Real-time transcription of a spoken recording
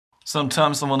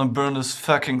Sometimes I wanna burn this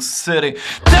fucking city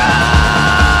down!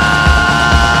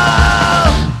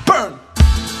 Burn!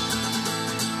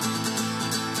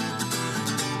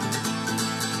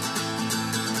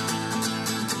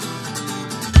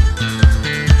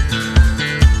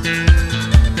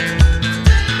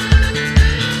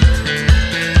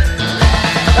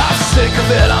 I'm sick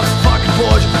of it, I'm fucking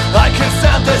bored. I can't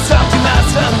stand this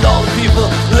emptiness and all the people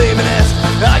leaving it.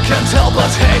 I can't help but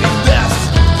hating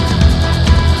this.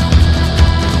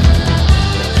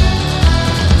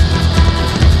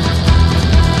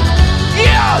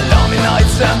 Lonely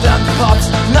nights and empty pubs,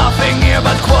 nothing here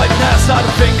but quietness. I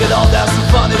don't think at all, there's some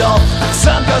fun at all. The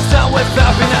sun goes down with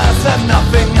happiness and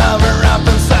nothing ever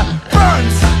happens that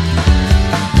burns.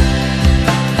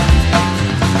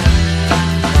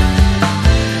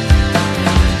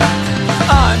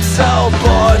 I'm so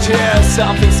bored here,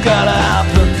 something's gotta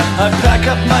happen. I pack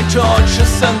up my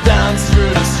torches and dance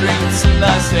through the streets, and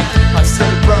I sing, my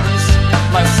city burns,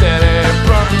 my city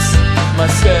burns, my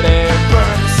city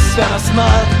burns. And I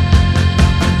smile,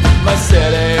 my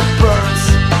city burns,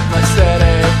 my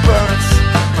city burns,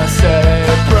 my city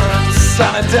burns.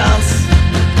 And I dance,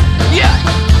 yeah!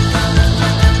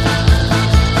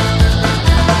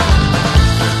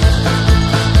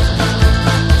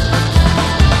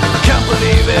 Can't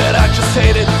believe it, I just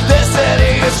hate it. This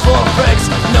city is full of breaks,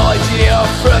 no idea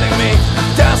of thrilling me.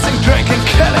 Dancing, drinking,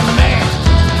 killing me.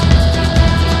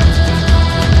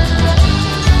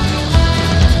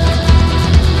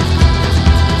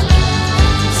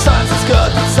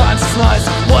 Science is nice,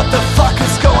 what the fuck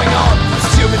is going on?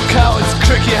 Stupid cowards,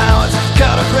 tricky howards,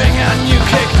 gotta bring a new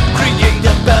kick, create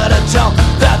a better town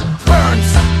that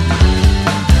burns.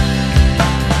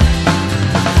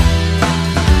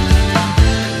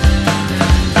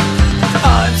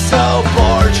 I'm so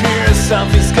bored here,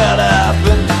 something's gotta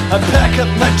happen. I pack up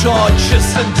my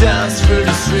torches and dance through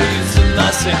the streets, and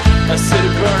I sing, my city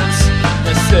burns,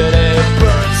 my city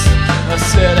burns, my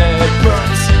city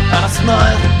burns. And I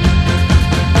smile,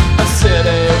 my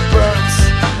city burns,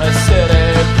 my city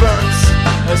burns,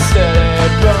 my city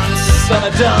burns. And I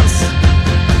dance,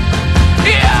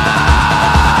 yeah!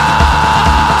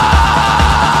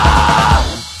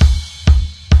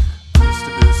 Where's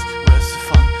the booze? Where's the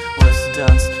fun? Where's the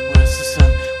dance? Where's the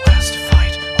sun? Where's the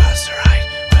fight? Where's the ride?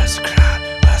 Where's the crowd?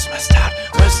 Where's my start?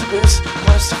 Where's the booze?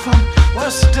 Where's the fun?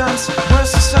 Where's the dance?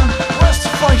 Where's the sun? Where's the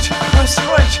fight? Where's the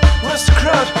ride? Where's the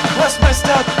crowd? Where's my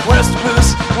start? Where's the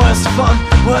booze? Where's the fun?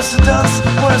 Where's the dance?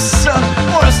 Where's the sun?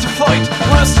 Where's the fight?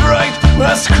 Where's the ride?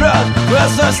 Where's the crowd?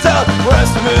 Where's my start?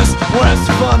 Where's the booze? Where's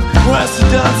the fun? Where's the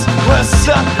dance? Where's the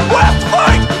sun? Where's the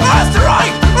fight? Where's the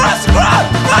ride? Where's the crowd?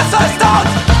 Where's my start?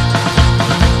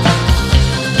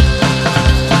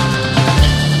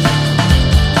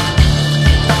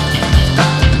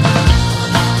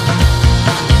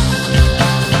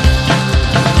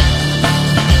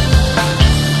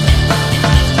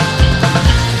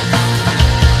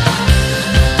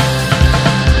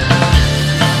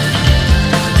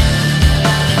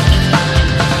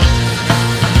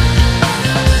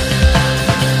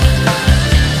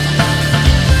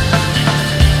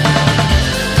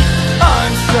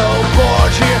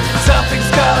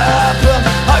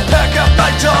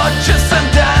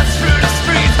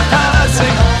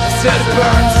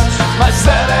 My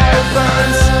city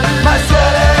burns, my city burns, my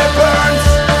city burns,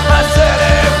 my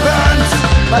city burns,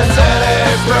 my city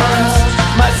burns,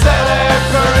 my city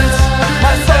burns, my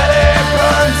city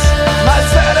burns,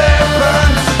 my city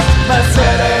burns,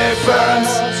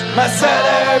 my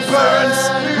city burns,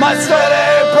 my city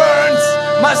burns,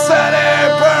 my city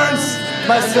burns,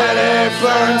 my city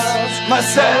burns, my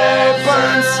city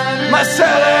burns, my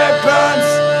city burns,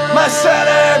 my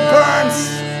city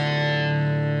burns.